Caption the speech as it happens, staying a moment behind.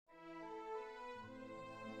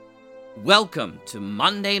Welcome to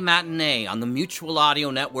Monday Matinee on the Mutual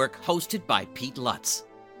Audio Network, hosted by Pete Lutz.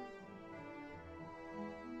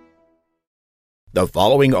 The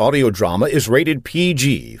following audio drama is rated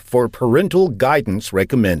PG for parental guidance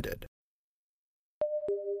recommended.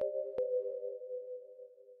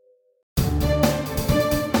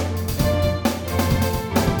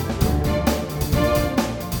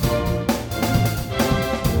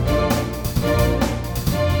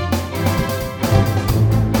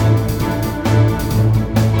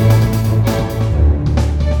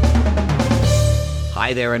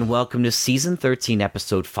 Hi there, and welcome to Season 13,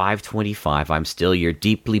 Episode 525. I'm still your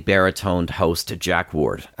deeply baritoned host, Jack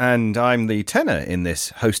Ward. And I'm the tenor in this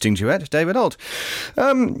hosting duet, David Holt.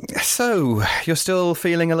 So, you're still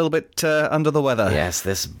feeling a little bit under the weather? Yes,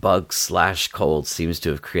 this bug/cold seems to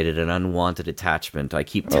have created an unwanted attachment. I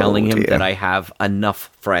keep telling him that I have enough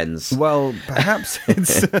friends. Well, perhaps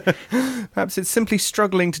it's simply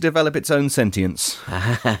struggling to develop its own sentience.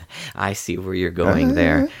 I see where you're going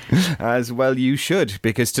there. As well you should,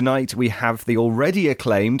 because tonight we have the already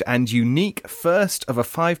acclaimed and unique first of a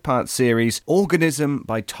 5-part series, Organism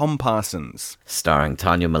by Tom Parsons. Starring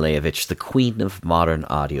Tanya Malevich, the queen of modern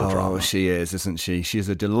audio drama. Oh, she is, isn't she? She's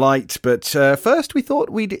a delight. But first we thought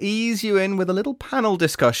we'd ease you in with a little panel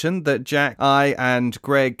discussion that Jack, I and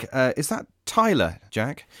Greg, is that Tyler,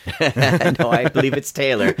 Jack? No, I believe it's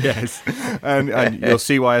Taylor. Yes, and you'll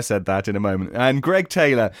see why I said that in a moment. And Greg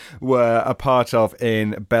Taylor were a part of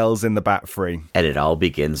in Bells in the Bat Free. And it all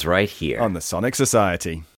begins right here. On the Sonic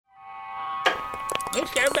Society.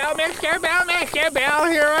 Mr. Bell,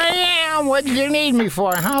 here I am. What did you need me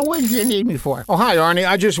for, huh? What did you need me for? Oh, hi, Arnie.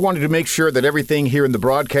 I just wanted to make sure that everything here in the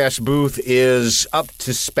broadcast booth is up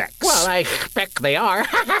to specs. Well, I expect they are.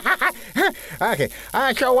 Okay,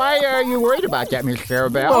 so why are you worried about that,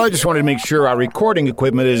 Mr. Bell? Well, I just wanted to make sure our recording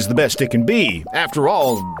equipment is the best it can be. After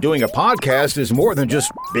all, doing a podcast is more than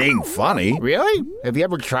just being funny. Really? Have you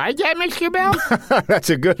ever tried that, Mr. Bell? That's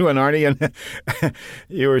a good one, Arnie, and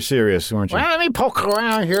you were serious, weren't you? Well, let me poke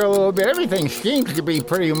around here a little bit. Everything seems to be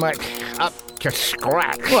pretty much up to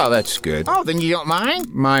scratch. Well, that's good. Oh, then you don't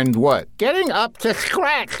mind? Mind what? Getting up to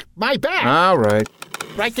scratch. My back. All right.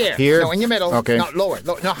 Right there. Here? No, in your middle. Okay. No, lower.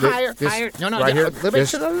 No, higher. No, right here. A little bit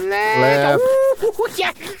to the left. Ooh,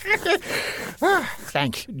 yeah.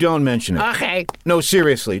 Thanks. Don't mention it. Okay. No,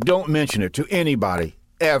 seriously, don't mention it to anybody.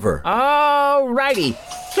 Ever. All righty.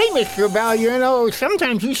 Say, Mr. Bell, you know,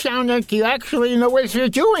 sometimes you sound like you actually know what you're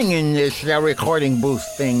doing in this recording booth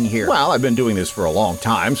thing here. Well, I've been doing this for a long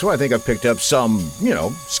time, so I think I've picked up some,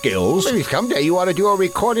 skills. Maybe someday you ought to do a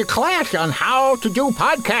recorded class on how to do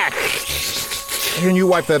podcasts. Can you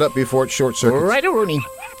wipe that up before it short circuits? Right-a-rooney.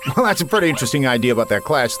 Well, that's a pretty interesting idea about that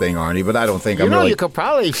class thing, Arnie, but I don't think You know, you could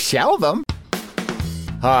probably sell them.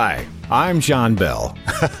 Hi, I'm John Bell.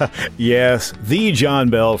 Yes, the John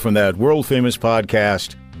Bell from that world-famous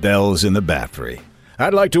podcast, Bells in the Bat Free.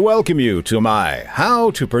 I'd like to welcome you to my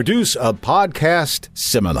How to Produce a Podcast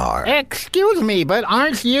seminar. Excuse me, but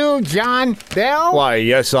aren't you John Bell? Why,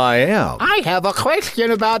 yes, I am. I have a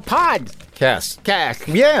question about Cast.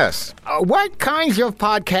 Yes. What kinds of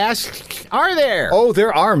podcasts are there? Oh,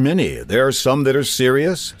 there are many. There are some that are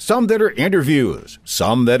serious, some that are interviews,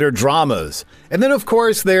 some that are dramas. And then, of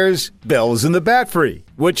course, there's Bells in the Bat Free,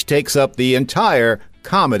 which takes up the entire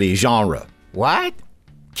comedy genre. What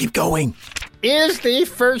Keep going. is the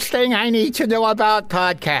first thing I need to know about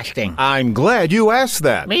podcasting? I'm glad you asked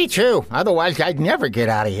that. Me too. Otherwise, I'd never get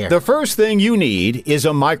out of here. The first thing you need is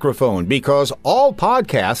a microphone because all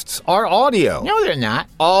podcasts are audio. No, they're not.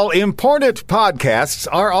 All important podcasts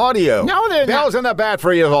are audio. No, they're not. Bells in the Bat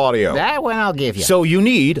Free is audio. That one I'll give you. So you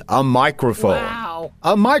need a microphone. Wow.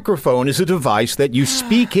 A microphone is a device that you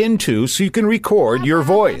speak into so you can record your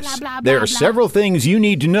voice. There are several things you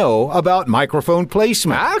need to know about microphone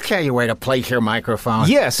placement. I'll tell you where to place your microphone.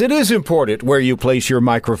 Yes, it is important where you place your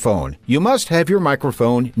microphone. You must have your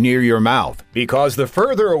microphone near your mouth because the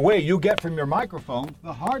further away you get from your microphone,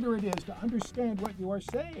 the harder it is to understand what you are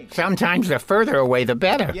saying. Sometimes the further away, the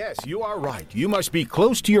better. Yes, you are right. You must be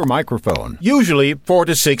close to your microphone, usually 4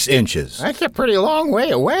 to 6 inches. That's a pretty long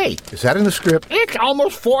way away. Is that in the script? It's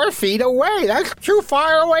almost 4 feet away. That's too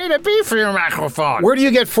far away to be for your microphone. Where do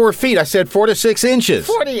you get 4 feet? I said 4 to 6 inches.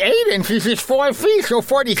 48 inches is 4 feet, so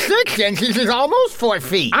 46 inches is almost 4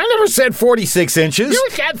 feet. I never said 46 inches. You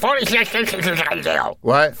said 46 inches is ideal.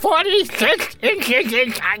 What? 46 inches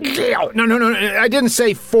is ideal. No. I didn't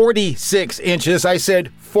say 46 inches. I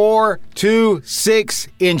said 4 to 6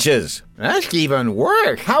 inches. That's even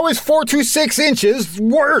worse. How is 4 to 6 inches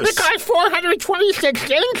worse? Because 426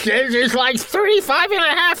 inches is like 35 and a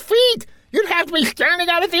half feet. You'd have to be standing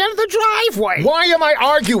out at the end of the driveway. Why am I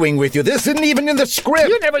arguing with you? This isn't even in the script.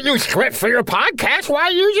 You never use script for your podcast. Why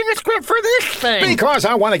are you using a script for this thing? Because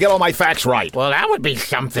I want to get all my facts right. Well, that would be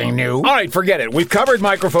something new. All right, forget it. We've covered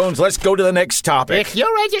microphones. Let's go to the next topic. It's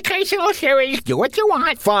your educational series. Do what you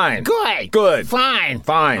want. Fine. Good. Good. Fine.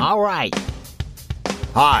 Fine. All right.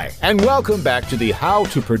 Hi, and welcome back to the How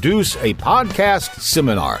to Produce a Podcast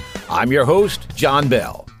seminar. I'm your host, John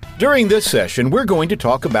Bell. During this session, we're going to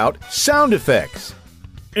talk about sound effects.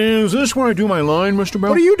 Is this where I do my line, Mr.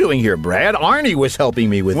 Bell? What are you doing here, Brad? Arnie was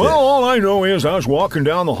helping me with Well, this. all I know is I was walking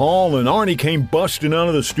down the hall and Arnie came busting out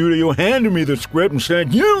of the studio, handed me the script and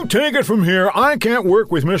said, "You take it from here. I can't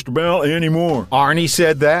work with Mr. Bell anymore." Arnie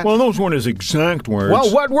said that? Well, those weren't his exact words.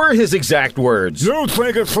 Well, what were his exact words? "You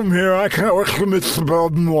take it from here. I can't work with Mr. Bell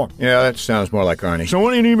anymore." Yeah, that sounds more like Arnie. So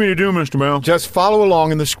what do you need me to do, Mr. Bell? Just follow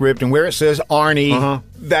along in the script, and where it says Arnie,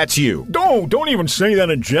 that's you. Don't even say that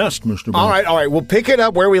in jest, Mr. Bell. All right. We'll pick it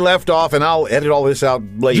up where we left off, and I'll edit all this out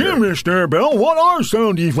later. Gee, Mr. Bell, what are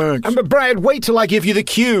sound effects? But Brad, wait till I give you the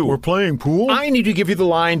cue. We're playing pool? I need to give you the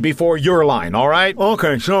line before your line, all right?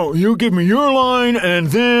 Okay, so you give me your line and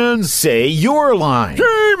then... Say your line. Gee,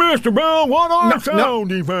 Mr. Bell, what are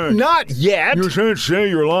sound effects? Not yet. You said say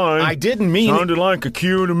your line. I didn't mean Sounded like a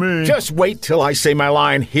cue to me. Just wait till I say my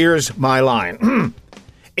line. Here's my line.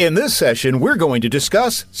 In this session, we're going to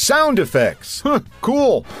discuss sound effects.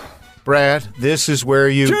 Cool. Brad, this is where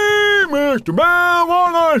you... Gee, Mr. Bell,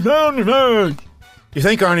 what are sound effects? You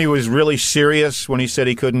think Arnie was really serious when he said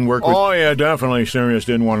he couldn't work with... Oh, yeah, definitely serious.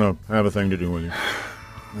 Didn't want to have a thing to do with you.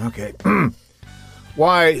 Okay.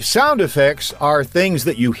 Why, sound effects are things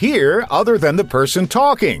that you hear other than the person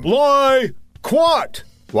talking. Lie. What?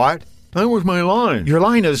 What? That was my line. Your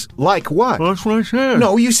line is like what? That's what I said.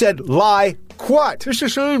 No, you said lie what? It's the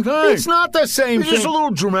same thing. It's not the same There's thing. just a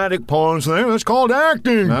little dramatic pause there. That's called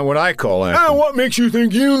acting. Not what I call acting. And what makes you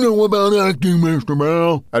think you know about acting, Mr.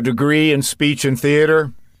 Bell? A degree in speech and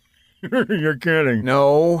theater? You're kidding.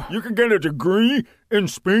 No. You can get a degree in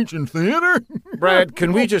speech and theater? Brad,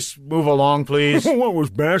 can we just move along, please? What, was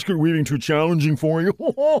basket weaving too challenging for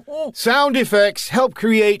you? Sound effects help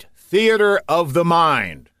create theater of the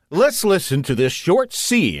mind. Let's listen to this short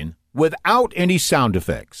scene without any sound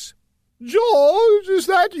effects. George, is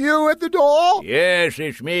that you at the door? Yes,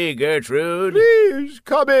 it's me, Gertrude. Please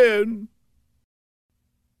come in.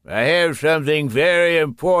 I have something very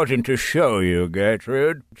important to show you,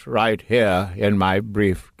 Gertrude. It's right here in my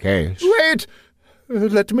briefcase. Wait!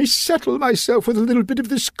 Let me settle myself with a little bit of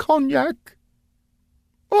this cognac.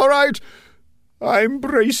 All right. I'm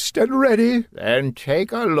braced and ready. Then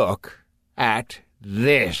take a look at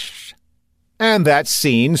this. And that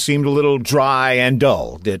scene seemed a little dry and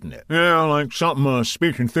dull, didn't it? Yeah, like something a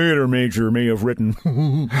speech and theater major may have written.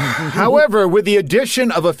 However, with the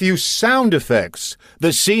addition of a few sound effects,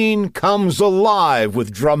 the scene comes alive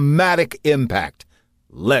with dramatic impact.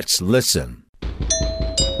 Let's listen.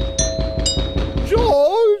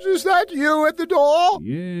 George, is that you at the door?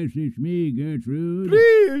 Yes, it's me, Gertrude.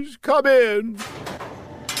 Please come in.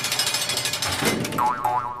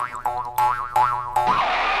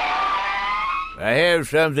 I have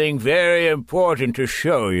something very important to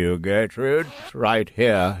show you, Gertrude. It's right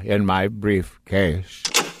here in my briefcase.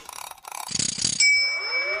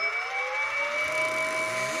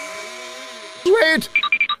 Wait!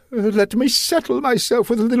 Let me settle myself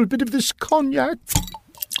with a little bit of this cognac.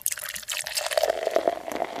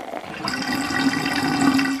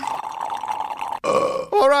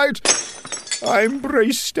 All right. I'm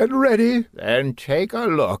braced and ready. Then take a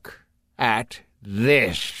look at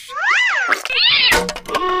this.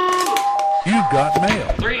 You've got mail.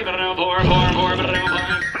 3 4 4 4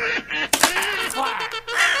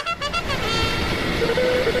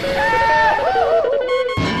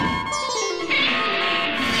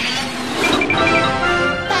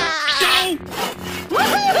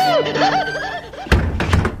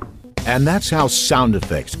 And that's how sound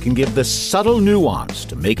effects can give the subtle nuance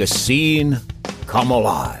to make a scene come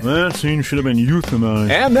alive. That scene should have been euthanized.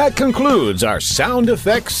 And that concludes our sound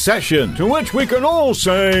effects session. To which we can all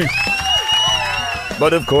say...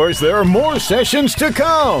 But of course, there are more sessions to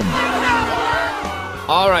come.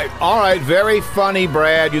 All right, very funny,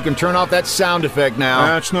 Brad. You can turn off that sound effect now.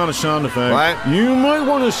 That's not a sound effect. What? You might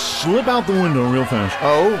want to slip out the window real fast.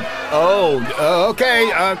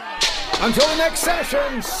 Okay. Until the next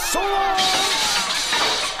session, so long!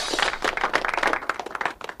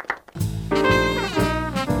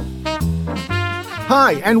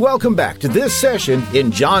 Hi, and welcome back to this session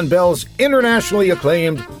in John Bell's internationally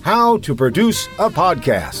acclaimed How to Produce a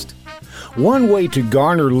Podcast. One way to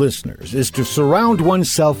garner listeners is to surround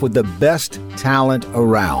oneself with the best talent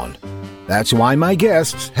around. That's why my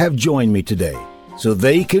guests have joined me today, so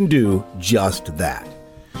they can do just that.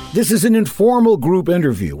 This is an informal group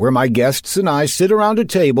interview where my guests and I sit around a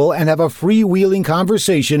table and have a freewheeling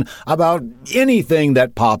conversation about anything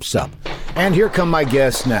that pops up. And here come my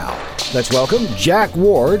guests now. Let's welcome Jack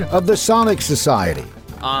Ward of the Sonic Society.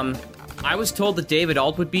 I was told that David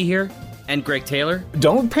Alt would be here, and Greg Taylor.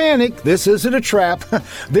 Don't panic, this isn't a trap.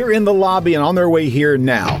 They're in the lobby and on their way here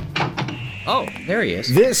now. Oh, there he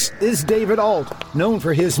is. This is David Alt, known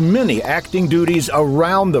for his many acting duties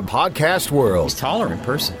around the podcast world. He's taller in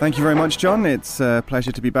person. Thank you very much, John. It's a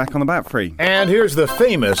pleasure to be back on the Bat Free. And here's the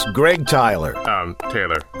famous Greg Tyler.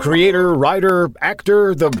 Taylor. Creator, writer,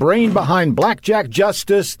 actor, the brain behind Blackjack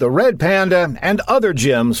Justice, The Red Panda, and other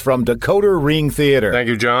gems from Dakota Ring Theater. Thank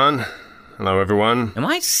you, John. Hello, everyone. Am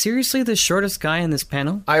I seriously the shortest guy in this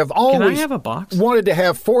panel? I have always Can I have a box? wanted to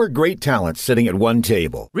have 4 great talents sitting at one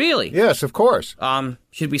table. Really? Yes, of course.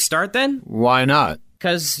 Should we start then? Why not?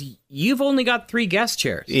 Because you've only got 3 guest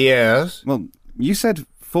chairs. Yes. Well, you said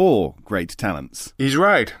 4 great talents. He's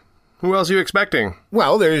right. Who else are you expecting?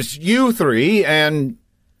 Well, there's you 3 and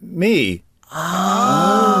me.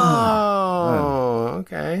 Oh,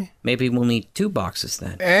 okay. Maybe we'll need 2 boxes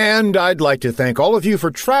then. And I'd like to thank all of you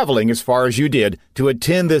for traveling as far as you did to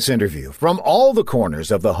attend this interview from all the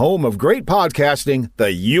corners of the home of great podcasting,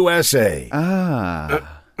 the USA. Right.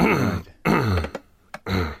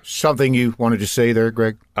 Something you wanted to say there,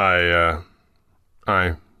 Greg? I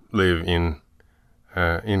live in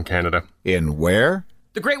Canada. In where?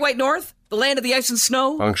 The Great White North? The land of the ice and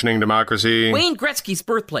snow? Functioning democracy. Wayne Gretzky's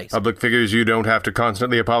birthplace. Public figures you don't have to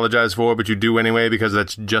constantly apologize for, but you do anyway because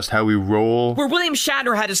that's just how we roll. Where William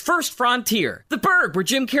Shatner had his first frontier. The Berg, where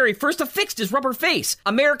Jim Carrey first affixed his rubber face.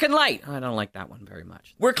 American Light. I don't like that one very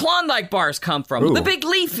much. Where Klondike bars come from. Ooh. The Big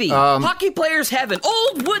Leafy. Hockey Players Heaven.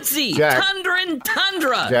 Old Woodsy. Jack. Tundra and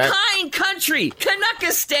Tundra. Jack. Pine Country.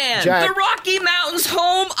 Canuckistan. Jack. The Rocky Mountains,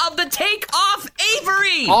 home of the Takeoff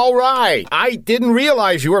Avery. All right. I didn't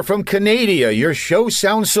realize you were from Canada. Your show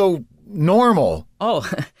sounds so normal. Oh,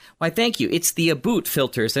 why, thank you. It's the Aboot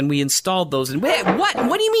filters, and we installed those. And wait, what?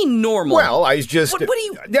 What do you mean normal? Well, I just... What do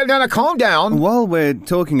you... Now, calm down. While we're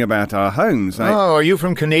talking about our homes, Oh, are you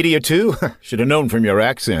from Canada too? Should have known from your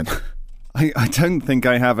accent. I don't think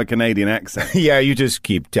I have a Canadian accent. Yeah, you just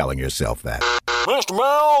keep telling yourself that. Mr.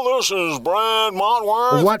 Bell, this is Brad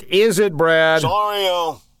Montworth. What is it, Brad?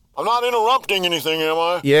 Sorry, I'm not interrupting anything, am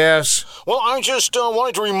I? Yes. Well, I just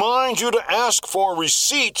wanted to remind you to ask for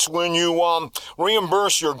receipts when you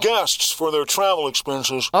reimburse your guests for their travel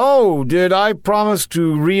expenses. Oh, did I promise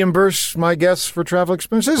to reimburse my guests for travel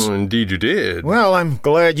expenses? Well, indeed you did. Well, I'm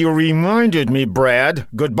glad you reminded me, Brad.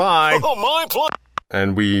 Goodbye. Oh, my pleasure.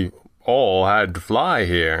 And we all had to fly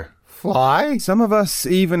here. Fly? Some of us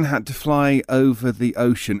even had to fly over the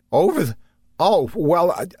ocean. Over the... Oh,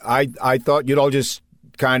 well, I thought you'd all just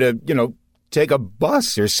kind of, take a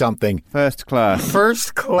bus or something. First class.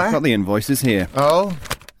 First class? Got the invoices here.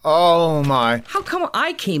 Oh my. How come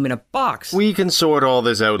I came in a box? We can sort all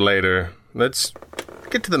this out later. Let's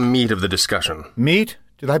get to the meat of the discussion. Meat?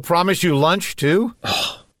 Did I promise you lunch, too?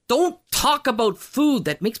 Don't talk about food.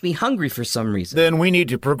 That makes me hungry for some reason. Then we need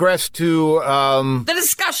to progress to, The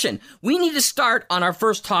discussion. We need to start on our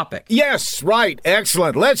first topic. Yes, right.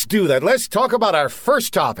 Excellent. Let's do that. Let's talk about our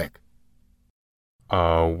first topic.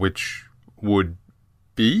 Which would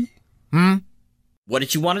be? What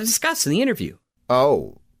did you want to discuss in the interview?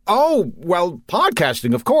 Oh, well,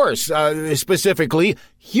 podcasting, of course. Specifically,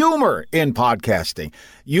 humor in podcasting.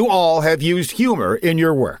 You all have used humor in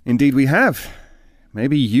your work. Indeed we have.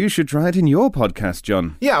 Maybe you should try it in your podcast,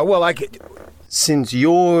 John. Yeah, well, I could... Since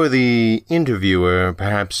you're the interviewer,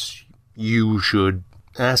 perhaps you should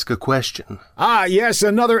ask a question. Ah, yes,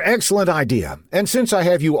 another excellent idea. And since I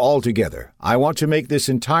have you all together, I want to make this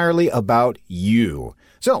entirely about you.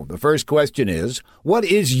 So, the first question is, what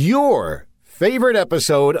is your favorite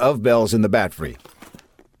episode of Bells in the Bat Free?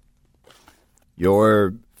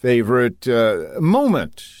 Your favorite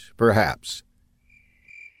moment, perhaps?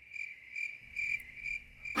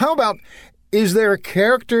 How about, is there a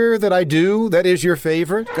character that I do that is your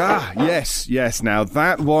favorite? Ah, yes. Now,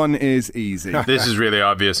 that one is easy. This is really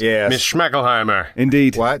obvious. Yes. Miss Schmackelheimer.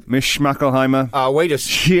 Indeed. What? Miss Schmackelheimer. Wait a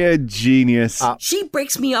Sheer genius. She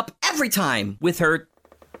breaks me up every time with her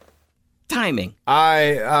timing.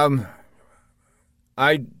 I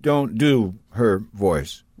don't do her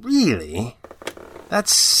voice. Really?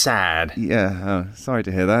 That's sad. Yeah, sorry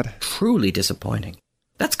to hear that. Truly disappointing.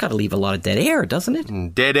 That's got to leave a lot of dead air, doesn't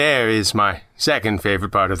it? Dead air is my second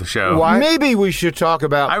favorite part of the show. Why? Maybe we should talk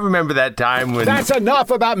about... I remember that time when... That's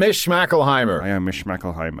enough about Miss Schmackelheimer. I am Miss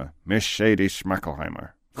Schmackelheimer. Miss Shady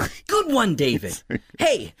Schmackelheimer. Good one, David.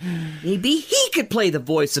 Hey, maybe he could play the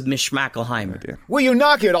voice of Miss Schmackelheimer. Will you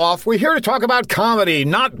knock it off? We're here to talk about comedy,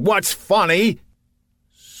 not what's funny.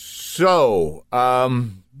 So,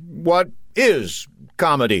 what is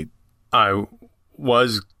comedy? I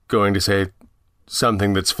was going to say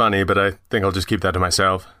something that's funny, but I think I'll just keep that to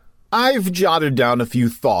myself. I've jotted down a few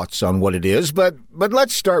thoughts on what it is, but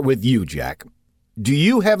let's start with you, Jack. Do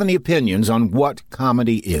you have any opinions on what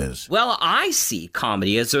comedy is? Well, I see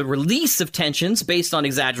comedy as a release of tensions based on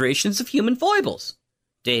exaggerations of human foibles.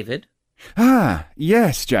 David?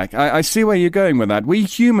 Yes, Jack. I see where you're going with that. We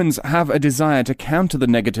humans have a desire to counter the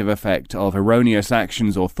negative effect of erroneous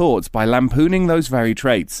actions or thoughts by lampooning those very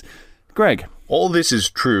traits. Greg? All this is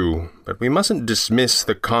true, but we mustn't dismiss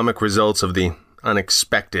the comic results of the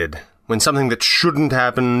unexpected. When something that shouldn't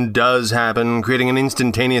happen does happen, creating an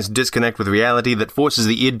instantaneous disconnect with reality that forces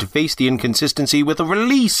the id to face the inconsistency with a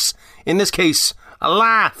release. In this case, a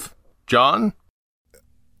laugh. John?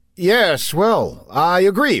 Yes, well, I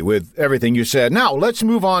agree with everything you said. Now, let's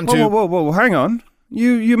move on to... Whoa, hang on.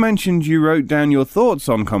 You mentioned you wrote down your thoughts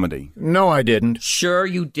on comedy. No, I didn't. Sure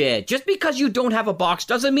you did. Just because you don't have a box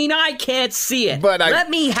doesn't mean I can't see it. But Let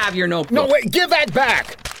me have your notebook. No, wait, give that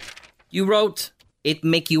back! You wrote, "It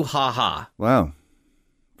make you ha-ha." Wow.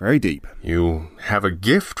 Very deep. You have a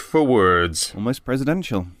gift for words. Almost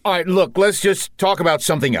presidential. All right, look, let's just talk about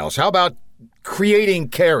something else. How about creating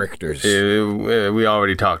characters? We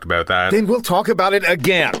already talked about that. Then we'll talk about it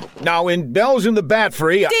again. Now, in Bells in the Bat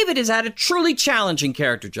Free... David has had a truly challenging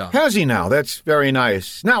character job. Has he now? That's very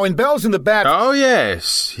nice. Now, in Bells in the Bat... Oh,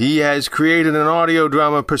 yes. He has created an audio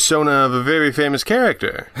drama persona of a very famous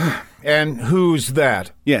character. And who's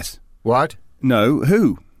that? Yes. What? No,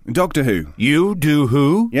 Who. Doctor Who. You do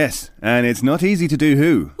Who? Yes, and it's not easy to do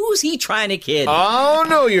Who. Who's he trying to kid? Oh,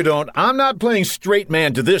 no you don't. I'm not playing straight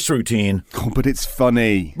man to this routine. Oh, but it's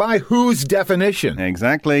funny. By whose definition?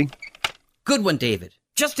 Exactly. Good one, David.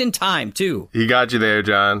 Just in time, too. He got you there,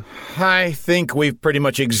 John. I think we've pretty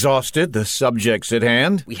much exhausted the subjects at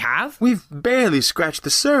hand. We have? We've barely scratched the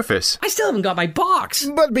surface. I still haven't got my box.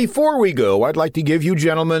 But before we go, I'd like to give you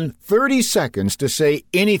gentlemen 30 seconds to say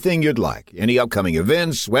anything you'd like. Any upcoming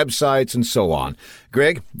events, websites, and so on.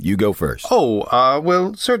 Greg, you go first.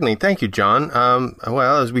 Well, certainly. Thank you, John.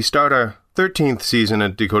 Well, as we start our 13th season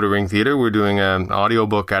at Dakota Ring Theater, we're doing an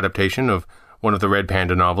audiobook adaptation of one of the Red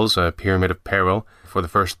Panda novels, Pyramid of Peril, for the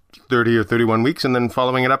first 30 or 31 weeks, and then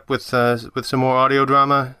following it up with some more audio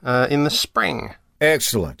drama in the spring.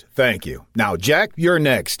 Excellent. Thank you. Now, Jack, you're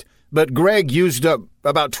next. But Greg used up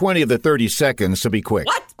about 20 of the 30 seconds, so be quick.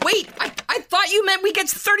 What? Wait, I thought you meant we get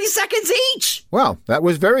 30 seconds each. Well, that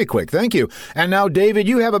was very quick. Thank you. And now, David,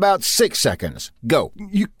 you have about 6 seconds. Go.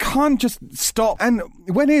 You can't just stop. And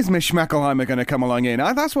when is Miss Schmackelheimer going to come along in?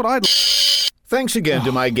 That's what I'd... Thanks again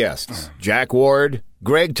to my guests, Jack Ward,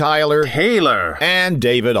 Greg Tyler, Taylor, and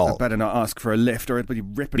David Ault. I better not ask for a lift or it'll be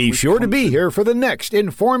ripping. Be sure to be here for the next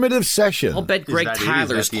informative session. I'll bet Greg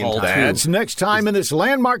Tyler's called too. That's next time in this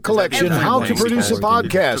landmark collection, How to Produce a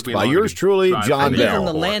Podcast, by yours truly, John Bell. From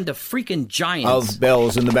the land of freaking giants. Of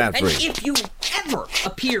Bells in the Bat Free. And if you ever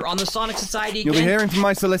appear on the Sonic Society again... You'll be hearing from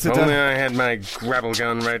my solicitor. Only I had my grapple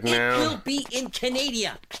gun right now. It will be in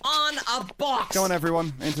Canada, on a box. Go on,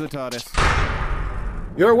 everyone, into the TARDIS.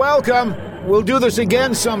 You're welcome. We'll do this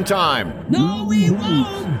again sometime. No, we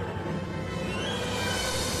won't.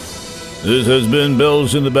 This has been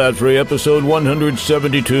Bells in the Bat Free, episode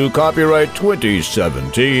 172, copyright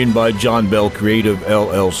 2017 by John Bell Creative,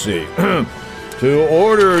 LLC. To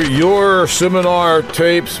order your seminar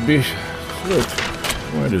tapes,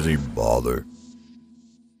 why does he bother?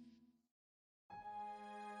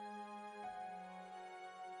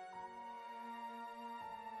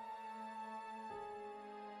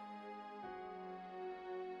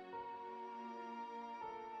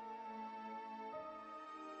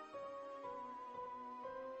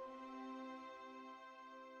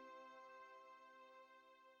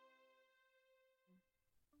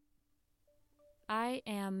 I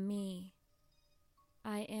am me.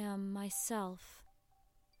 I am myself.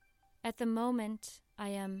 At the moment, I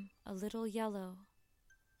am a little yellow.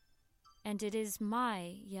 And it is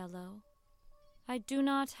my yellow. I do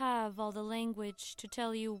not have all the language to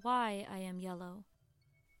tell you why I am yellow,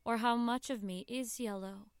 or how much of me is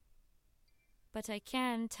yellow. But I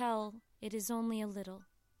can tell it is only a little.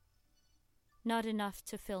 Not enough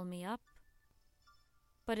to fill me up,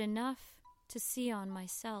 but enough to see on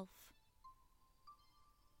myself.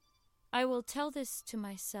 I will tell this to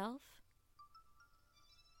myself.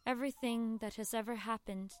 Everything that has ever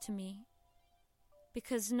happened to me,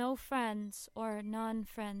 because no friends or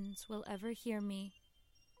non-friends will ever hear me.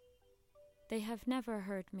 They have never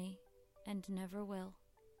hurt me, and never will.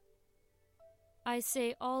 I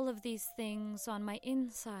say all of these things on my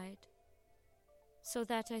inside, so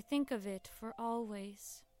that I think of it for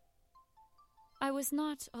always. I was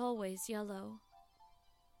not always yellow.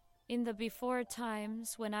 In the before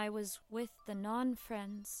times when I was with the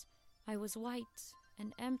non-friends, I was white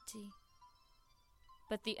and empty.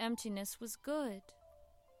 But the emptiness was good.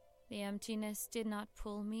 The emptiness did not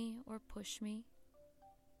pull me or push me.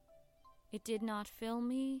 It did not fill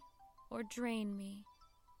me or drain me.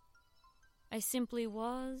 I simply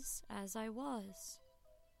was as I was.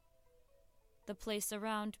 The place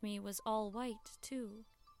around me was all white, too,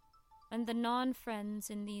 and the non-friends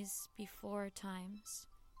in these before times,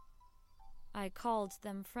 I called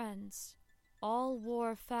them friends, all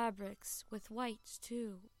wore fabrics with white,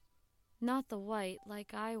 too. Not the white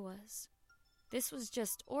like I was. This was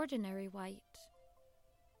just ordinary white.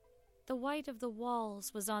 The white of the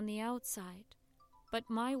walls was on the outside, but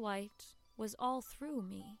my white was all through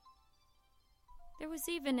me. There was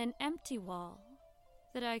even an empty wall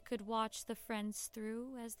that I could watch the friends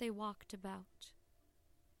through as they walked about.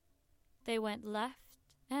 They went left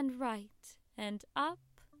and right and up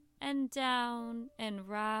and down and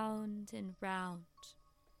round and round.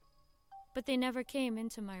 But they never came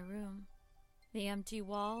into my room. The empty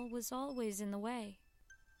wall was always in the way.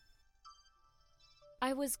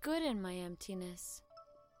 I was good in my emptiness,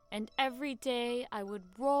 and every day I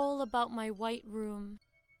would roll about my white room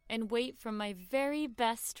and wait for my very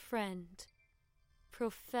best friend,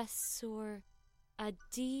 Professor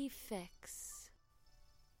Adifix.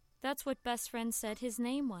 That's what best friend said his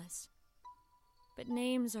name was. But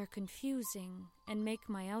names are confusing and make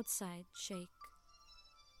my outside shake.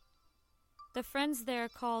 The friends there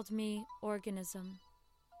called me Organism.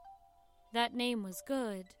 That name was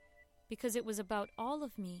good because it was about all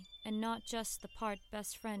of me and not just the part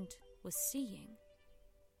best friend was seeing.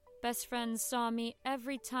 Best friend saw me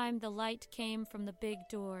every time the light came from the big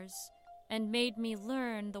doors and made me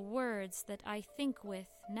learn the words that I think with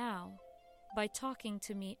now by talking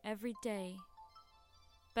to me every day.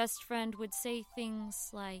 Best friend would say things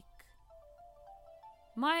like,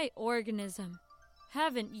 "My Organism,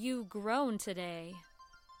 haven't you grown today?"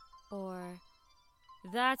 Or,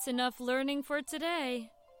 "That's enough learning for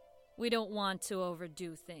today. We don't want to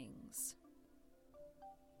overdo things."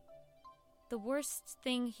 The worst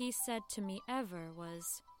thing he said to me ever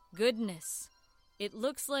was, "Goodness, it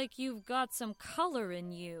looks like you've got some color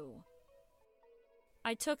in you."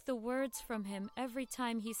 I took the words from him every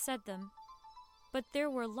time he said them, but there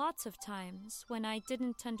were lots of times when I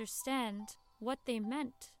didn't understand what they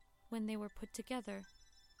meant when they were put together.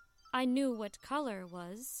 I knew what color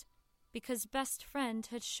was because best friend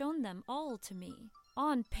had shown them all to me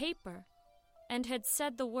on paper and had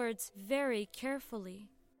said the words very carefully.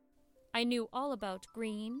 I knew all about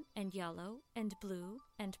green and yellow and blue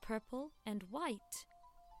and purple and white,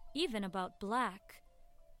 even about black.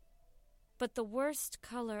 But the worst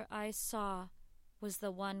color I saw was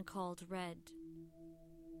the one called red.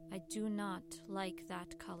 I do not like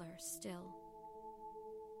that color still.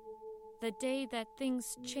 The day that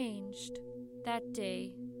things changed, that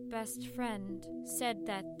day, best friend said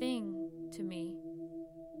that thing to me.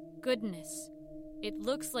 "Goodness, it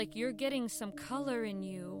looks like you're getting some color in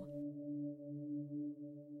you."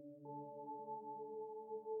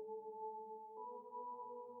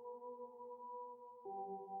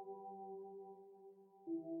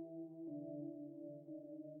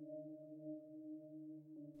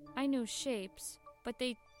 I knew shapes, but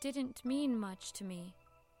they didn't mean much to me.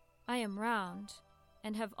 I am round,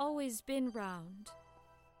 and have always been round.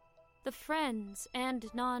 The friends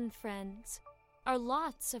and non-friends are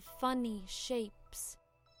lots of funny shapes,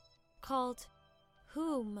 called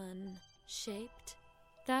human-shaped.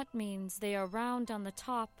 That means they are round on the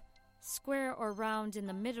top, square or round in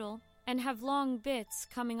the middle, and have long bits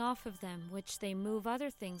coming off of them which they move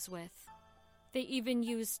other things with. They even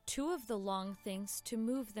use two of the long things to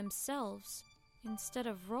move themselves instead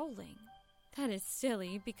of rolling. That is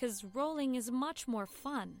silly because rolling is much more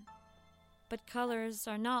fun. But colors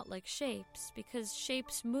are not like shapes because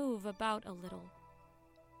shapes move about a little.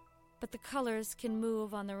 But the colors can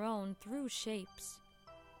move on their own through shapes.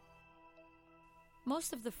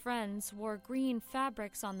 Most of the friends wore green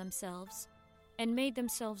fabrics on themselves and made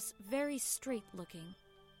themselves very straight looking.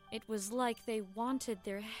 It was like they wanted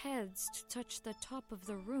their heads to touch the top of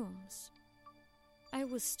the rooms. I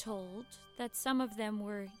was told that some of them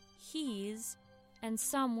were he's and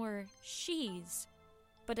some were she's,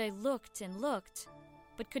 but I looked and looked,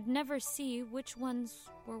 but could never see which ones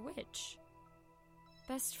were which.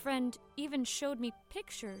 Best friend even showed me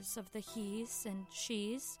pictures of the he's and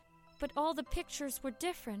she's, but all the pictures were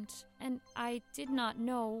different, and I did not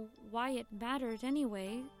know why it mattered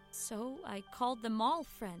anyway, so I called them all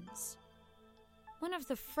friends. One of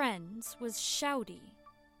the friends was Shouty.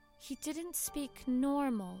 He didn't speak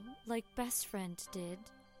normal like Best Friend did.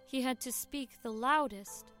 He had to speak the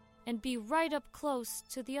loudest and be right up close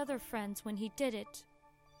to the other friends when he did it.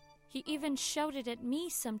 He even shouted at me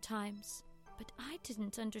sometimes, but I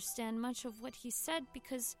didn't understand much of what he said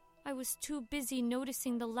because I was too busy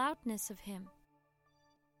noticing the loudness of him.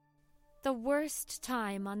 The worst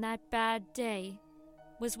time on that bad day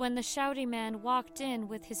was when the Shouty Man walked in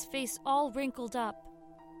with his face all wrinkled up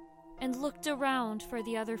and looked around for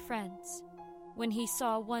the other friends. When he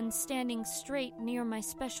saw one standing straight near my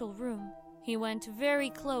special room, he went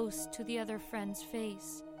very close to the other friend's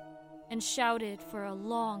face and shouted for a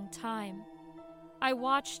long time. I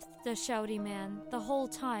watched the Shouty Man the whole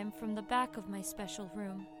time from the back of my special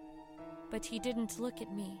room, but he didn't look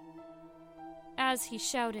at me. As he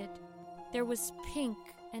shouted, there was pink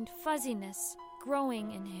and fuzziness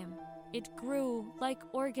growing in him. It grew like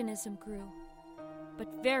organism grew,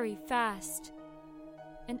 but very fast.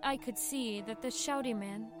 And I could see that the Shouty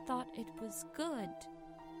Man thought it was good.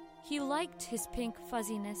 He liked his pink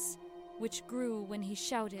fuzziness, which grew when he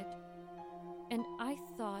shouted, and I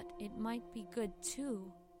thought it might be good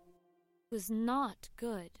too. It was not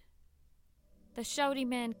good. The Shouty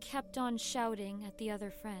Man kept on shouting at the other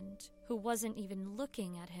friend, who wasn't even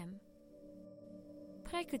looking at him.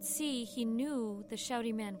 But I could see he knew the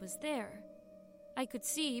Shouty Man was there. I could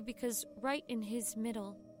see because right in his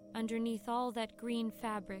middle, underneath all that green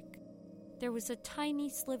fabric, there was a tiny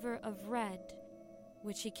sliver of red,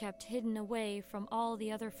 which he kept hidden away from all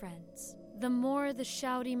the other friends. The more the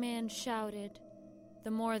Shouty Man shouted,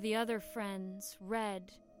 the more the other friends,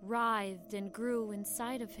 red, writhed and grew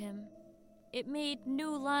inside of him. It made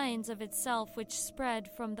new lines of itself which spread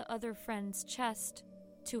from the other friend's chest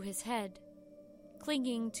to his head,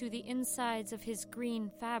 clinging to the insides of his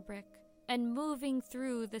green fabric and moving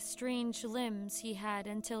through the strange limbs he had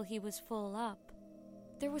until he was full up.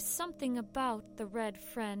 There was something about the red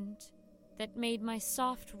friend that made my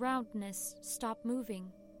soft roundness stop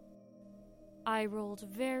moving. I rolled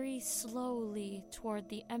very slowly toward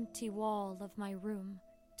the empty wall of my room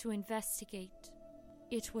to investigate.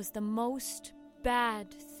 It was the most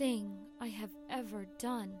bad thing I have ever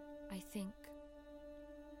done, I think.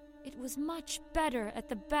 It was much better at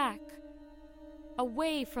the back,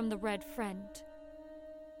 away from the red friend.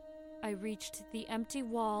 I reached the empty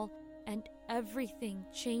wall and everything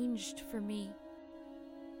changed for me.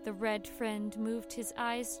 The red friend moved his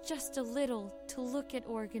eyes just a little to look at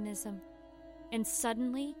Organism, and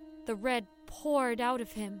suddenly the red poured out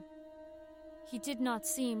of him. He did not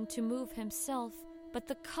seem to move himself, but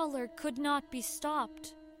the color could not be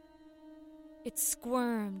stopped. It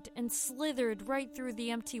squirmed and slithered right through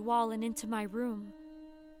the empty wall and into my room.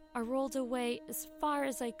 I rolled away as far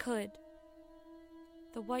as I could.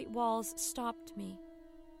 The white walls stopped me.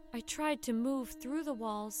 I tried to move through the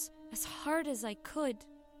walls as hard as I could,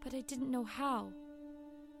 but I didn't know how.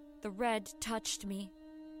 The red touched me,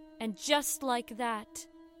 and just like that,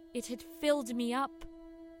 it had filled me up.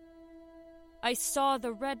 I saw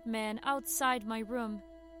the red man outside my room,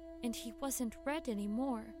 and he wasn't red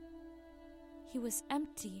anymore. He was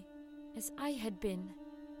empty, as I had been.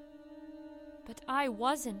 But I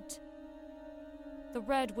wasn't. The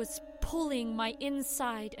red was pulling my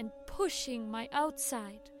inside and pushing my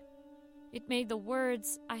outside. It made the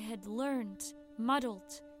words I had learned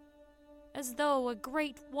muddled, as though a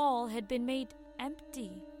great wall had been made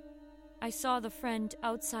empty. I saw the friend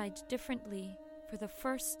outside differently for the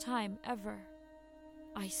first time ever.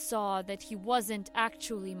 I saw that he wasn't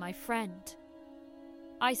actually my friend.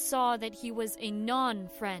 I saw that he was a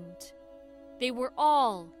non-friend. They were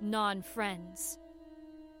all non-friends.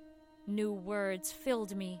 New words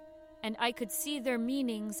filled me, and I could see their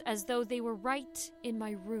meanings as though they were right in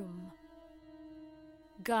my room.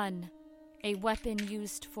 Gun, a weapon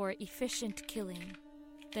used for efficient killing.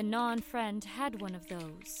 The non-friend had one of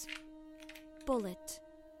those. Bullet,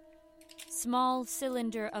 small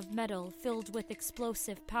cylinder of metal filled with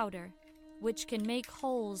explosive powder, which can make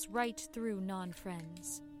holes right through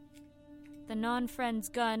non-friends. The non-friend's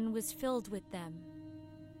gun was filled with them.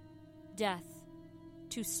 Death,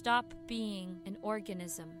 to stop being an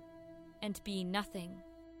organism and be nothing,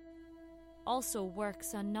 also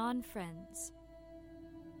works on non-friends.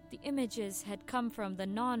 The images had come from the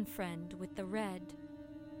non-friend with the red.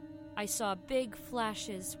 I saw big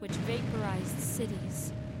flashes which vaporized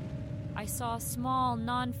cities. I saw small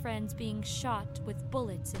non-friends being shot with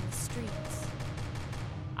bullets in the streets.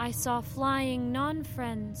 I saw flying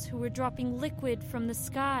non-friends who were dropping liquid from the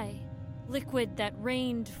sky. liquid that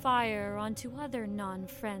rained fire onto other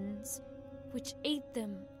non-friends, which ate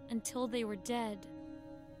them until they were dead.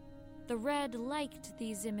 The red liked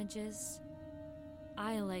these images.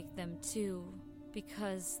 I liked them too,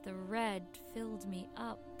 because the red filled me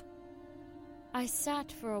up. I sat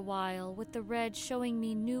for a while with the red showing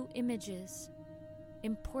me new images,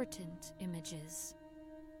 important images.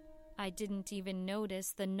 I didn't even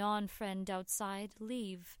notice the non-friend outside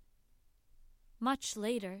leave. Much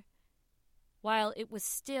later, while it was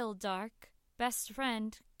still dark, best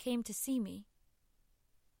friend came to see me.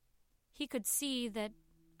 He could see that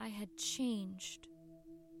I had changed.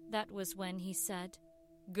 That was when he said,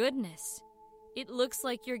 "Goodness, it looks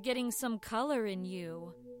like you're getting some color in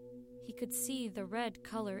you." He could see the red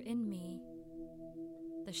color in me.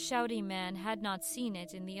 The shouty man had not seen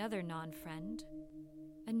it in the other non-friend.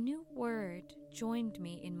 A new word joined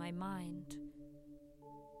me in my mind.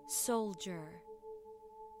 Soldier.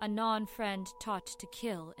 A non-friend taught to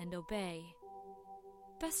kill and obey.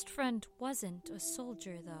 Best friend wasn't a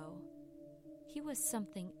soldier, though. He was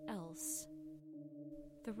something else.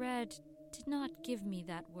 The red did not give me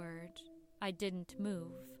that word. I didn't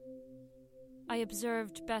move. I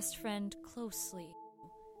observed best friend closely,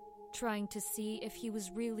 trying to see if he was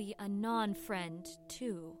really a non-friend,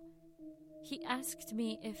 too. He asked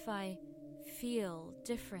me if I feel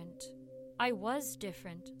different. I was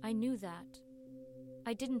different, I knew that.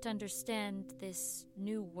 I didn't understand this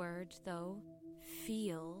new word, though.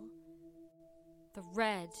 Feel. The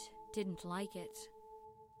red didn't like it.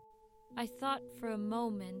 I thought for a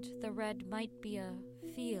moment the red might be a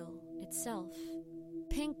feel itself.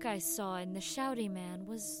 Pink I saw in the shouty man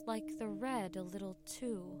was like the red a little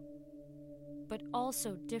too, but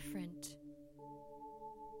also different.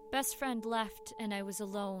 Best friend left and I was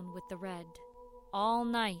alone with the red. All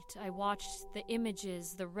night I watched the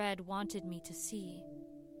images the red wanted me to see.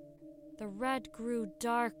 The red grew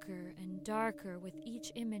darker and darker with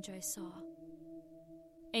each image I saw.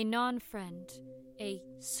 A non-friend, a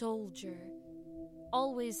soldier,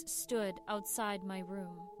 always stood outside my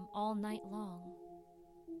room all night long.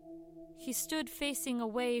 He stood facing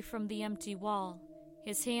away from the empty wall,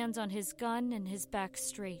 his hands on his gun and his back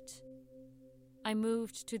straight. I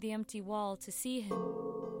moved to the empty wall to see him.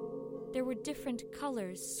 There were different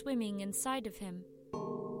colors swimming inside of him,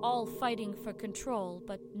 all fighting for control,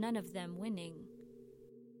 but none of them winning.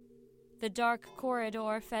 The dark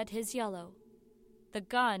corridor fed his yellow. The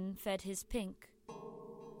gun fed his pink.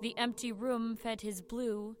 The empty room fed his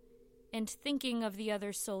blue, and thinking of the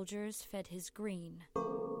other soldiers fed his green.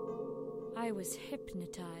 I was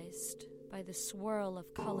hypnotized by the swirl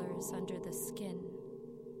of colors under the skin.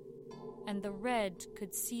 And the red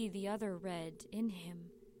could see the other red in him,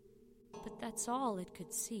 but that's all it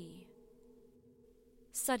could see.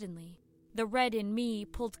 Suddenly, the red in me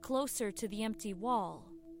pulled closer to the empty wall.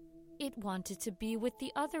 It wanted to be with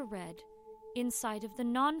the other red, inside of the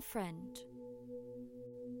non-friend.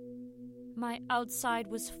 My outside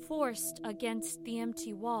was forced against the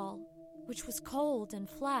empty wall, which was cold and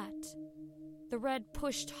flat. The red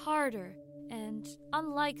pushed harder, and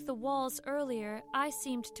unlike the walls earlier, I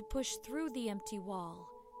seemed to push through the empty wall.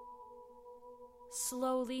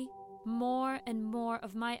 Slowly, more and more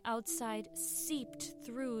of my outside seeped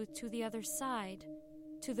through to the other side,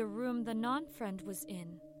 to the room the non-friend was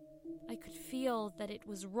in. I could feel that it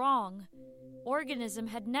was wrong. Organism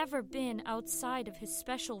had never been outside of his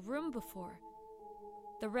special room before.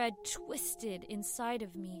 The red twisted inside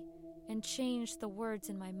of me and changed the words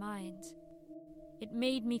in my mind. It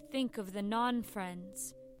made me think of the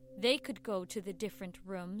non-friends. They could go to the different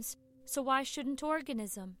rooms, so why shouldn't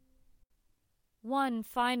organism? One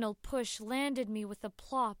final push landed me with a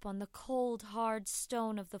plop on the cold, hard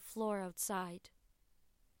stone of the floor outside.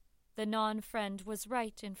 The non-friend was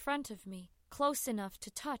right in front of me, close enough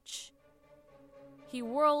to touch. He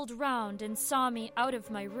whirled round and saw me out of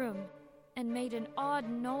my room and made an odd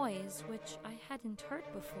noise which I hadn't heard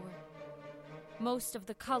before. Most of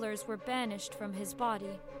the colors were banished from his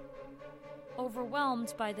body,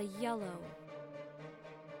 overwhelmed by the yellow.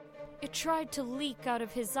 It tried to leak out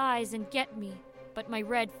of his eyes and get me, but my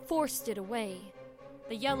red forced it away.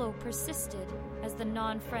 The yellow persisted as the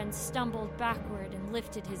non-friend stumbled backward and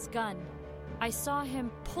lifted his gun. I saw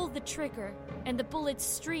him pull the trigger, and the bullets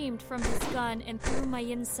streamed from his gun and through my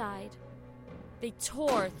inside. They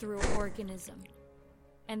tore through organism,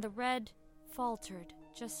 and the red faltered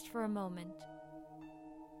just for a moment.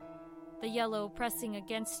 The yellow pressing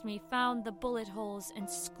against me found the bullet holes and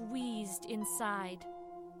squeezed inside.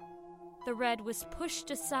 The red was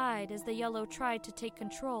pushed aside as the yellow tried to take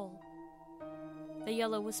control. The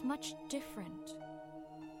yellow was much different.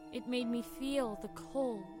 It made me feel the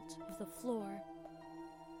cold salt of the floor,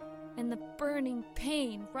 and the burning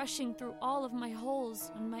pain rushing through all of my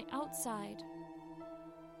holes on my outside.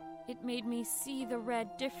 It made me see the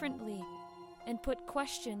red differently and put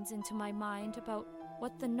questions into my mind about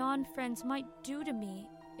what the non-friends might do to me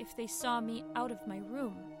if they saw me out of my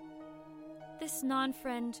room. This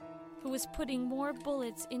non-friend, who was putting more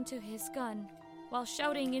bullets into his gun while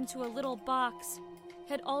shouting into a little box,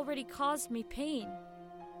 had already caused me pain.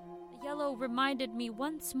 The yellow reminded me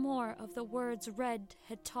once more of the words Red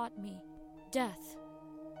had taught me. Death.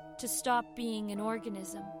 To stop being an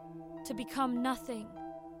organism. To become nothing.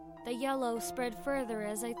 The yellow spread further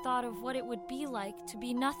as I thought of what it would be like to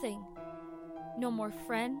be nothing. No more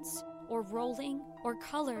friends, or rolling, or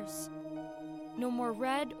colors. No more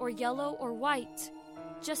red, or yellow, or white.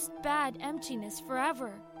 Just bad emptiness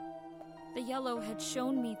forever. The yellow had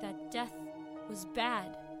shown me that death was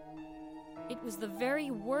bad. It was the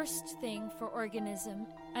very worst thing for organism,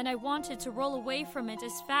 and I wanted to roll away from it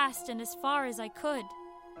as fast and as far as I could.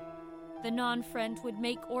 The non-friend would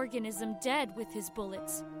make organism dead with his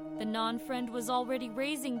bullets. The non-friend was already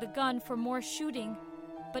raising the gun for more shooting,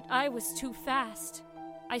 but I was too fast.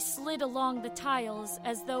 I slid along the tiles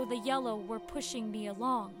as though the yellow were pushing me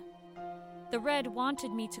along. The red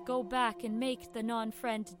wanted me to go back and make the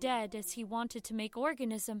non-friend dead as he wanted to make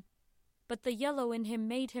organism, but the yellow in him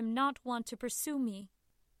made him not want to pursue me.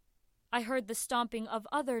 I heard the stomping of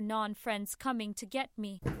other non-friends coming to get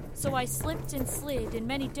me, so I slipped and slid in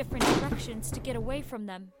many different directions to get away from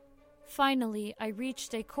them. Finally, I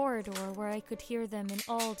reached a corridor where I could hear them in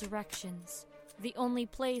all directions. The only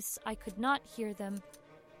place I could not hear them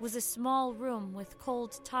was a small room with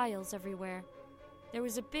cold tiles everywhere. There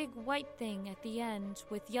was a big white thing at the end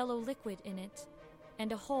with yellow liquid in it,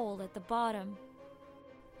 and a hole at the bottom.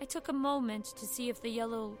 I took a moment to see if the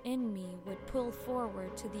yellow in me would pull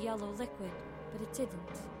forward to the yellow liquid, but it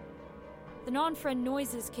didn't. The non-friend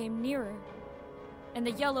noises came nearer, and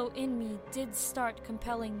the yellow in me did start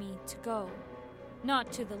compelling me to go.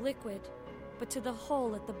 Not to the liquid, but to the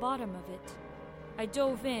hole at the bottom of it. I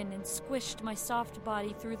dove in and squished my soft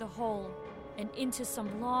body through the hole and into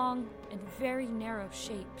some long and very narrow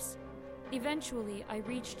shapes. Eventually, I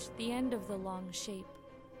reached the end of the long shape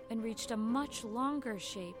and reached a much longer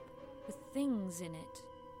shape with things in it.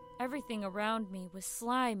 Everything around me was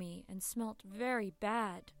slimy and smelt very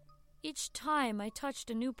bad. Each time I touched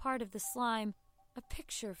a new part of the slime, a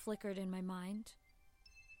picture flickered in my mind.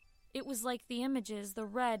 It was like the images the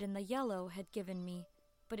red and the yellow had given me,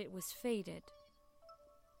 but it was faded.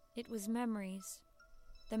 It was memories.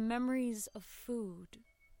 The memories of food.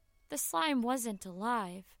 The slime wasn't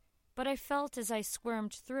alive, but I felt as I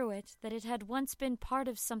squirmed through it that it had once been part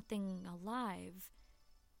of something alive.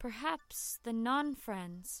 Perhaps the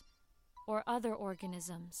non-friends, or other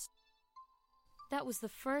organisms. That was the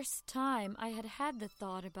first time I had had the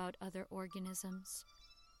thought about other organisms.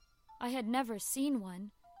 I had never seen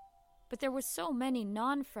one, but there were so many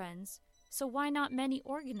non-friends, so why not many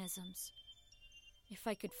organisms? If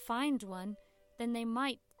I could find one, then they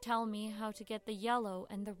might tell me how to get the yellow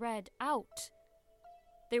and the red out.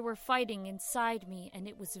 They were fighting inside me, and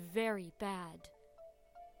it was very bad.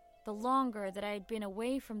 The longer that I had been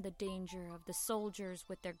away from the danger of the soldiers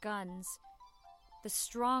with their guns, the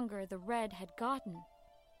stronger the red had gotten.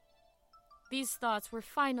 These thoughts were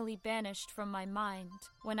finally banished from my mind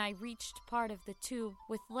when I reached part of the tube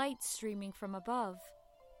with light streaming from above.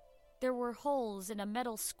 There were holes in a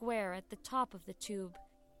metal square at the top of the tube.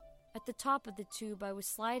 At the top of the tube I was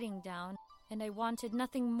sliding down, and I wanted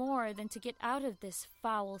nothing more than to get out of this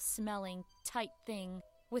foul-smelling, tight thing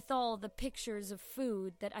with all the pictures of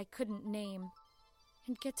food that I couldn't name,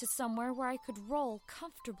 and get to somewhere where I could roll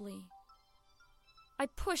comfortably. I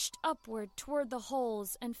pushed upward toward the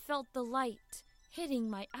holes and felt the light hitting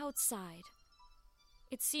my outside.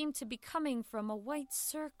 It seemed to be coming from a white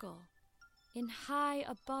circle, in high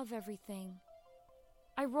above everything.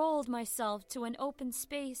 I rolled myself to an open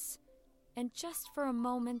space, and just for a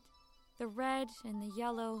moment, the red and the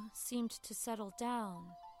yellow seemed to settle down.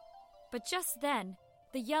 But just then,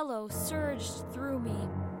 the yellow surged through me,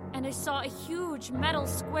 and I saw a huge metal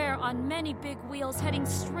square on many big wheels heading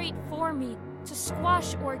straight for me to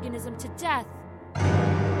squash organism to death.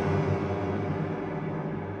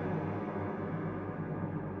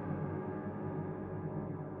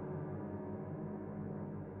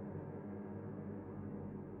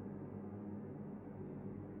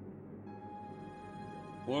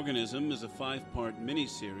 Organism is a 5-part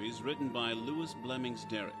miniseries written by Louis Blemings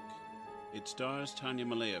Derrick. It stars Tanya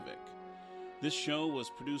Malayevic. This show was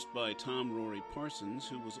produced by Tom Rory Parsons,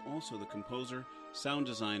 who was also the composer, sound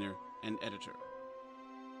designer, and editor.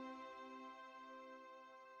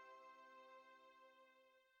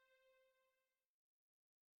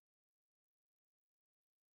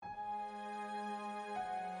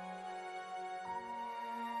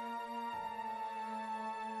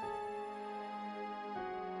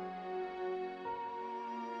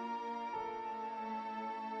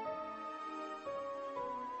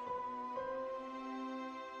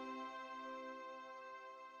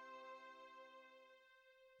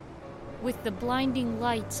 with the blinding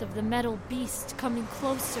lights of the metal beast coming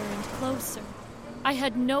closer and closer. I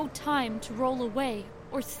had no time to roll away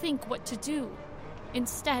or think what to do.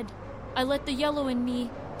 Instead, I let the yellow in me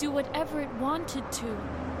do whatever it wanted to,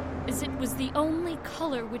 as it was the only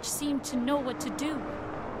color which seemed to know what to do.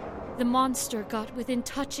 The monster got within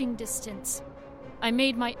touching distance. I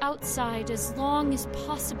made my outside as long as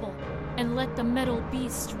possible and let the metal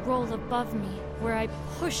beast roll above me, where I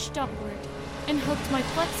pushed upward and hooked my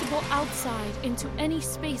flexible outside into any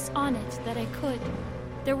space on it that I could.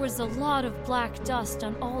 There was a lot of black dust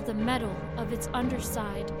on all the metal of its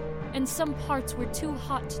underside, and some parts were too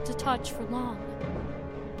hot to touch for long.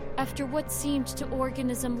 After what seemed to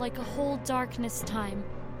Organism like a whole darkness time,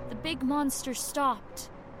 the big monster stopped,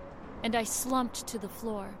 and I slumped to the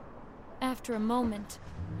floor. After a moment,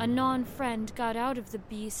 a non-friend got out of the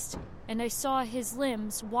beast, and I saw his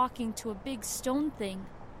limbs walking to a big stone thing,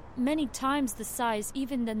 many times the size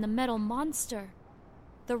even than the metal monster.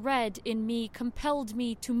 The red in me compelled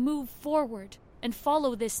me to move forward and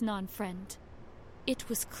follow this non-friend. It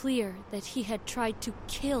was clear that he had tried to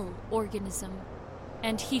kill Organism,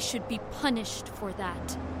 and he should be punished for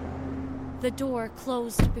that. The door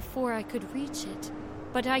closed before I could reach it,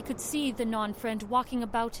 but I could see the non-friend walking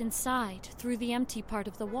about inside through the empty part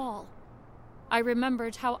of the wall. I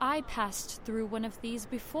remembered how I passed through one of these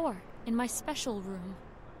before in my special room.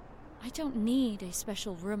 I don't need a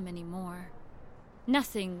special room anymore.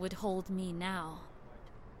 Nothing would hold me now.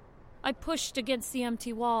 I pushed against the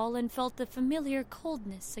empty wall and felt the familiar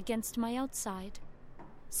coldness against my outside.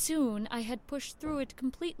 Soon I had pushed through it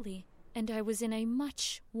completely, and I was in a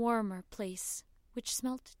much warmer place, which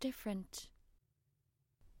smelt different.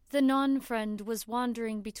 The non-friend was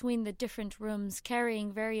wandering between the different rooms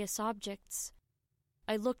carrying various objects.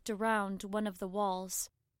 I looked around one of the walls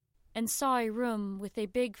and saw a room with a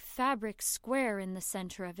big fabric square in the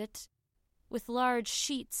center of it, with large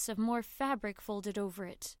sheets of more fabric folded over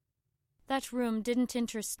it. That room didn't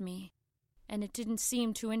interest me, and it didn't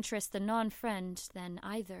seem to interest the non-friend then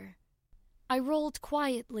either. I rolled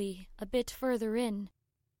quietly a bit further in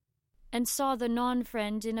and saw the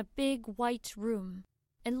non-friend in a big white room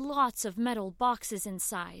and lots of metal boxes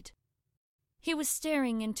inside. He was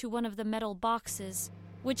staring into one of the metal boxes,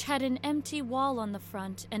 which had an empty wall on the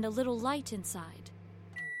front and a little light inside.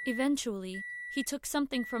 Eventually, he took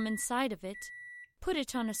something from inside of it, put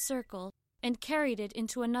it on a circle, and carried it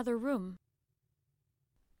into another room.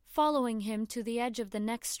 Following him to the edge of the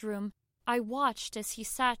next room, I watched as he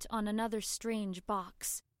sat on another strange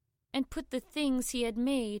box, and put the things he had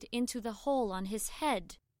made into the hole on his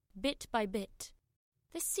head, bit by bit.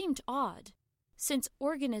 This seemed odd, since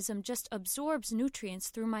Organism just absorbs nutrients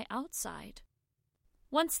through my outside.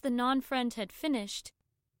 Once the non-friend had finished,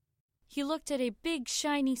 he looked at a big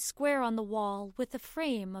shiny square on the wall with a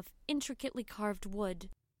frame of intricately carved wood.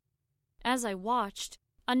 As I watched,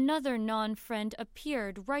 another non-friend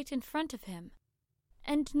appeared right in front of him,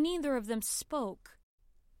 and neither of them spoke.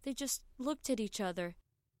 They just looked at each other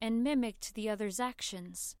and mimicked the other's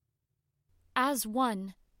actions. As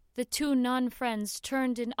one, the two non-friends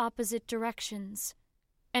turned in opposite directions,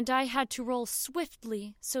 and I had to roll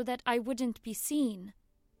swiftly so that I wouldn't be seen.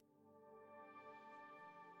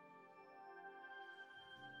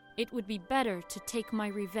 It would be better to take my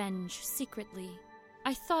revenge secretly.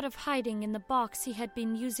 I thought of hiding in the box he had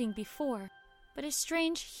been using before, but a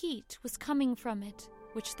strange heat was coming from it,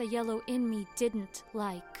 which the yellow in me didn't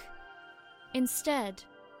like. Instead,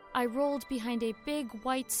 I rolled behind a big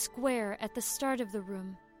white square at the start of the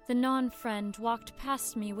room. The non-friend walked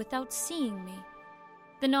past me without seeing me.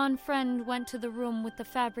 The non-friend went to the room with the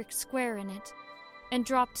fabric square in it and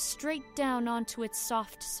dropped straight down onto its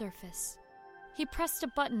soft surface. He pressed a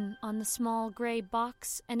button on the small gray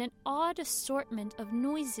box and an odd assortment of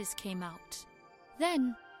noises came out.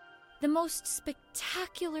 Then, the most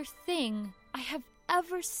spectacular thing I have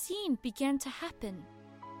ever seen began to happen.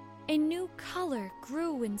 A new color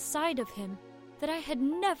grew inside of him that I had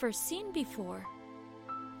never seen before.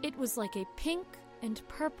 It was like a pink and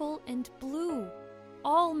purple and blue,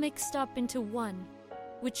 all mixed up into one,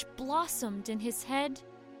 which blossomed in his head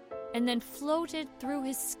and then floated through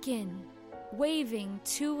his skin, waving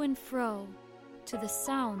to and fro to the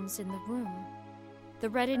sounds in the room. The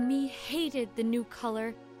red in me hated the new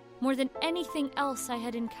color more than anything else I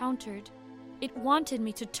had encountered. It wanted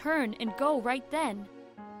me to turn and go right then,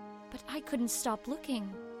 but I couldn't stop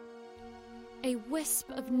looking. A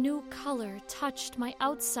wisp of new color touched my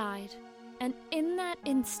outside, and in that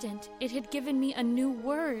instant it had given me a new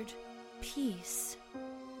word, peace,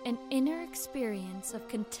 an inner experience of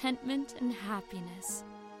contentment and happiness.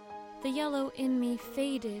 The yellow in me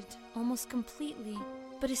faded almost completely,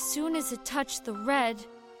 But as soon as it touched the red,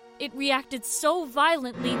 it reacted so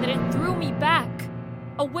violently that it threw me back,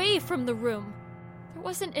 away from the room. There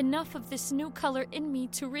wasn't enough of this new color in me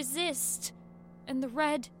to resist, and the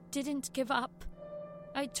red didn't give up.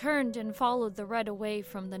 I turned and followed the red away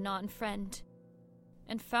from the non-friend,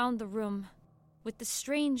 and found the room with the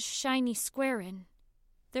strange shiny square in.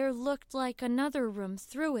 There looked like another room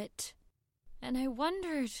through it, and I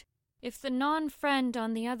wondered if the non-friend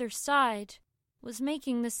on the other side was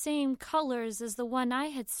making the same colors as the one I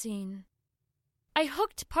had seen. I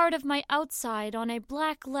hooked part of my outside on a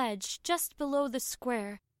black ledge just below the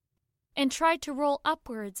square and tried to roll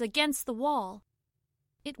upwards against the wall.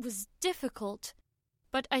 It was difficult,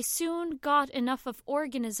 but I soon got enough of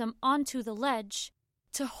organism onto the ledge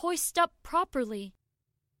to hoist up properly.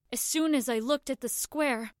 As soon as I looked at the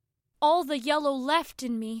square, all the yellow left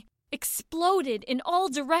in me exploded in all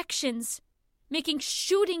directions, making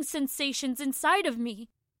shooting sensations inside of me.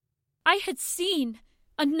 I had seen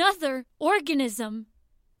another organism,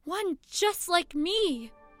 one just like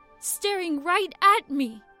me, staring right at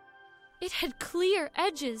me. It had clear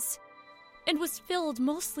edges and was filled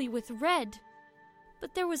mostly with red,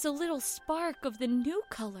 but there was a little spark of the new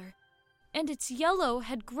color, and its yellow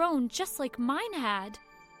had grown just like mine had.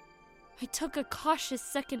 I took a cautious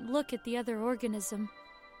second look at the other organism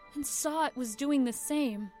and saw it was doing the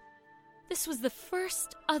same. This was the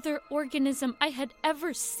first other organism I had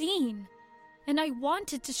ever seen, and I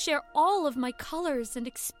wanted to share all of my colors and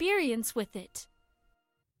experience with it.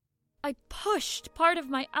 I pushed part of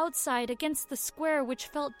my outside against the square, which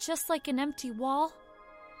felt just like an empty wall.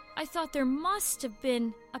 I thought there must have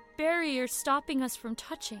been a barrier stopping us from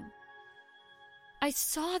touching. I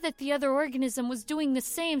saw that the other organism was doing the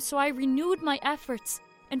same, so I renewed my efforts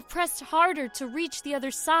and pressed harder to reach the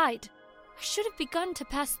other side. I should have begun to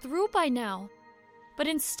pass through by now, but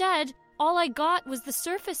instead, all I got was the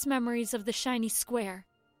surface memories of the shiny square.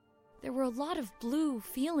 There were a lot of blue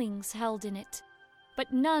feelings held in it,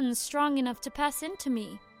 but none strong enough to pass into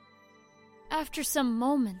me. After some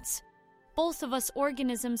moments, both of us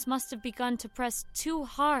organisms must have begun to press too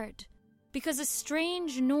hard, because a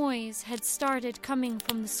strange noise had started coming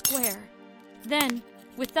from the square. Then,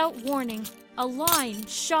 without warning, a line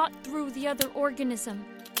shot through the other organism,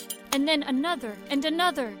 and then another and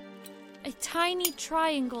another. A tiny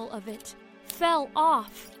triangle of it fell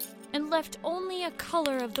off and left only a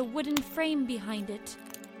color of the wooden frame behind it.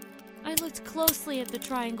 I looked closely at the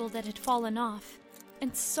triangle that had fallen off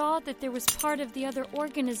and saw that there was part of the other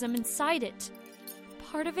organism inside it.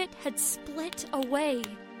 Part of it had split away.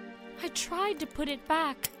 I tried to put it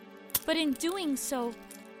back, but in doing so,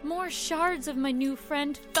 more shards of my new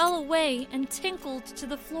friend fell away and tinkled to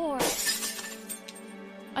the floor.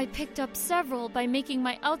 I picked up several by making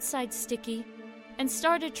my outside sticky and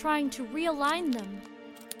started trying to realign them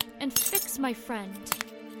and fix my friend.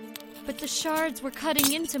 But the shards were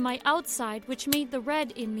cutting into my outside, which made the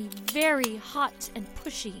red in me very hot and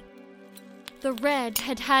pushy. The red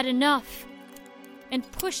had had enough and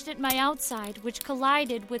pushed at my outside, which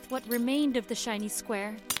collided with what remained of the shiny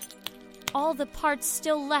square. All the parts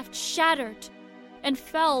still left shattered and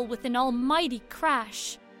fell with an almighty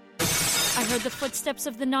crash. I heard the footsteps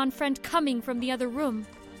of the non-friend coming from the other room,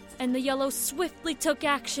 and the yellow swiftly took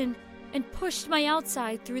action and pushed my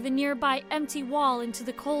outside through the nearby empty wall into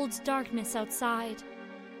the cold darkness outside.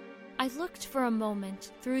 I looked for a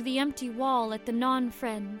moment through the empty wall at the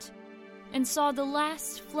non-friend and saw the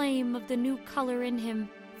last flame of the new color in him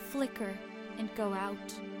flicker and go out.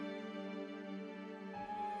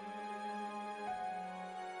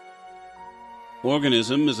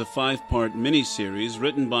 Organism is a 5-part miniseries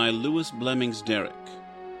written by Louis Blemings Derrick.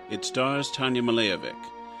 It stars Tanya Malejevic.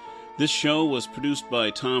 This show was produced by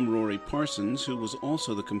Tom Rory Parsons, who was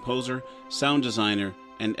also the composer, sound designer,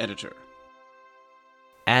 and editor.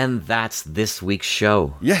 And that's this week's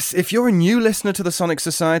show. Yes, if you're a new listener to the Sonic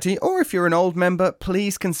Society, or if you're an old member,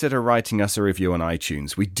 please consider writing us a review on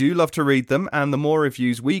iTunes. We do love to read them, and the more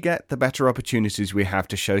reviews we get, the better opportunities we have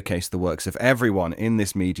to showcase the works of everyone in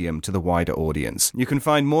this medium to the wider audience. You can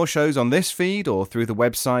find more shows on this feed or through the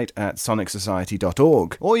website at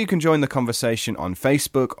sonicsociety.org. Or you can join the conversation on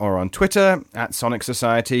Facebook or on Twitter at Sonic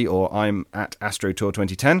Society, or I'm at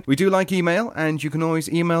AstroTour2010. We do like email, and you can always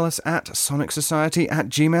email us at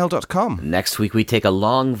sonicsociety@gmail.com. Next week we take a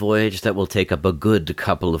long voyage that will take up a good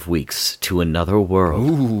couple of weeks to another world.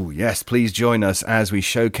 Ooh, yes, please join us as we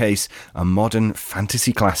showcase a modern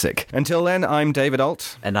fantasy classic. Until then, I'm David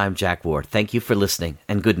Alt. And I'm Jack Ward. Thank you for listening,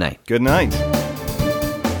 and good night. Good night.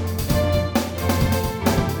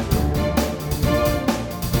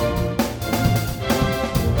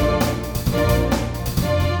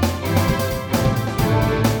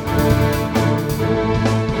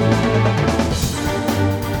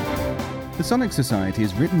 Sonic Society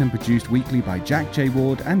is written and produced weekly by Jack J.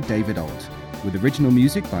 Ward and David Alt, with original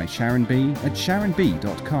music by Sharon B. at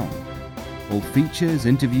sharonb.com. All features,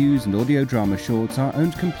 interviews, and audio drama shorts are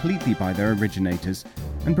owned completely by their originators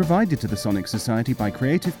and provided to the Sonic Society by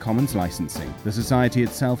Creative Commons licensing. The Society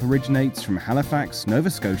itself originates from Halifax, Nova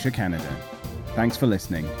Scotia, Canada. Thanks for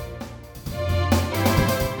listening.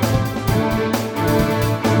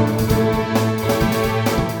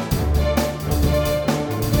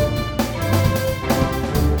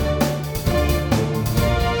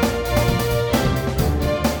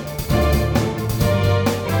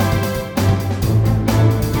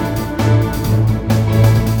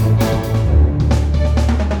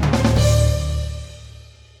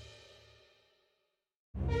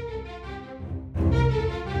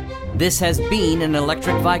 This has been an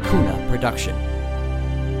Electric Vicuna production.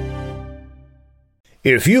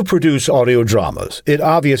 If you produce audio dramas, it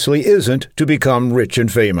obviously isn't to become rich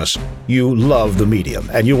and famous. You love the medium,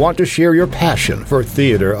 and you want to share your passion for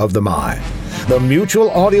theater of the mind. The Mutual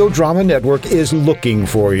Audio Drama Network is looking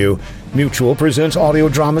for you. Mutual presents audio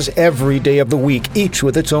dramas every day of the week, each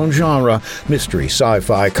with its own genre. Mystery,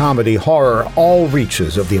 sci-fi, comedy, horror, all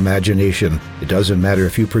reaches of the imagination. It doesn't matter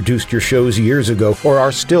if you produced your shows years ago or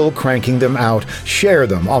are still cranking them out. Share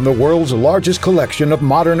them on the world's largest collection of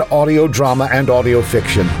modern audio drama and audio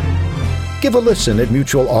fiction. Give a listen at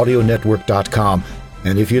mutualaudionetwork.com.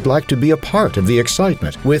 And if you'd like to be a part of the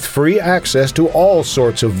excitement, with free access to all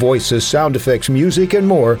sorts of voices, sound effects, music, and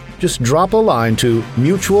more, just drop a line to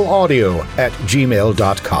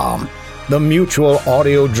mutualaudio@gmail.com. The Mutual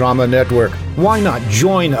Audio Drama Network. Why not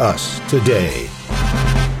join us today?